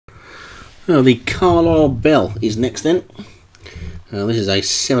The Carlisle Bell is next then. This is a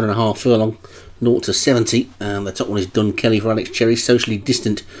 7.5 furlong, 0 to 70. The top one is Dun Kelly for Alex Cherry, Socially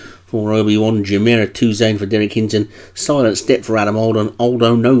Distant for Obi-Wan, Jumeirah Tuzane for Derek Hinton, Silent Step for Adam Alden,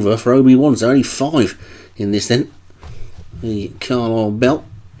 Aldo Nova for Obi-Wan. So only 5 in this then. The Carlisle Bell.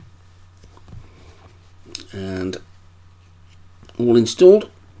 And all installed.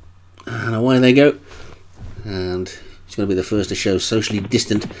 And away they go. And it's going to be the first to show Socially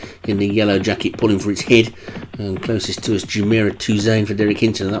Distant in the yellow jacket, pulling for its head. And closest to us, Jumeirah Tuzane for Derek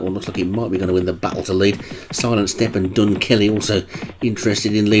Hinton, and that one looks like it might be going to win the battle to lead. Silent Step and Dun Kelly also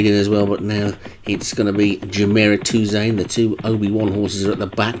interested in leading as well, but now it's going to be Jumeirah Tuzane. The two Obi-Wan horses are at the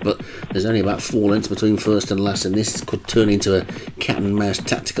back, but there's only about 4 lengths between first and last, and this could turn into a cat and mouse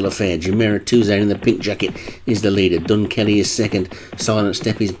tactical affair. Jumeirah Tuzane in the pink jacket is the leader. Dun Kelly is second. Silent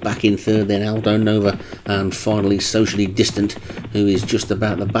Step is back in third, then Aldo Nova, and finally Socially Distant, who is just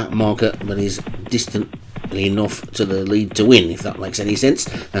about the back marker, but is distant enough to the lead to win, if that makes any sense.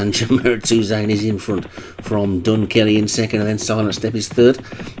 And Jumeirah Tuzane is in front from Dun Kelly in second, and then Silent Step is third.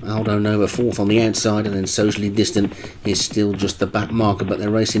 Aldo Nova fourth on the outside, and then Socially Distant is still just the back marker, but they're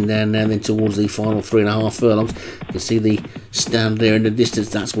racing down now then towards the final 3.5 furlongs. You can see the stand there in the distance,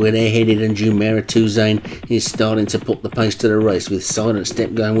 that's where they're headed, and Jumeirah Tuzane is starting to put the pace to the race, with Silent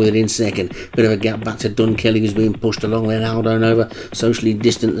Step going with it in second. Bit of a gap back to Dun Kelly, who's being pushed along, then Aldo Nova, Socially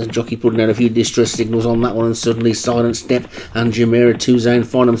Distant, the jockey putting out a few distress signals on that one, and suddenly Silent Step and Jumeirah Tuzane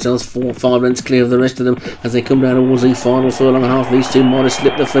find themselves 4 or 5 lengths clear of the rest of them as they come down towards the final furlong and half. These two might have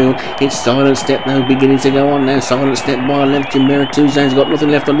slipped the field. It's Silent Step now beginning to go on now. Silent Step by a length. Jumeirah Tuzane's got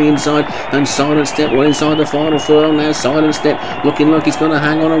nothing left on the inside, and Silent Step well inside the final furlong now. Silent Step looking like he's going to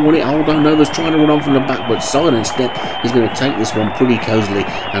hang on and win it. Aldo Nova's trying to run on from the back, but Silent Step is going to take this one pretty cosily,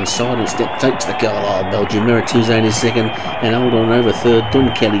 and Silent Step takes the Carlisle Bell. Jumeirah Tuzane is second, and Aldo Nova third,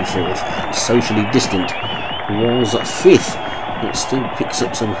 Dun Kelly fourth, and Socially Distant was fifth. It still picks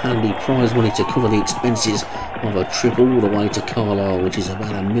up some handy prize money to cover the expenses of a trip all the way to Carlisle, which is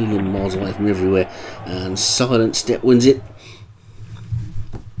about 1 million miles away from everywhere, and Silent Step wins it.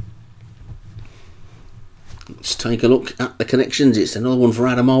 Let's take a look at the connections. It's another one for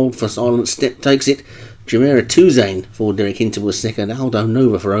Adam Old for Silent Step takes it. Jumeirah Tuzane for Derek Hinton was second. Aldo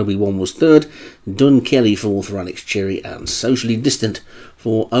Nova for Obi-Wan was third. Dun Kelly fourth for Alex Cherry, and Socially Distant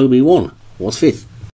for Obi-Wan was fifth.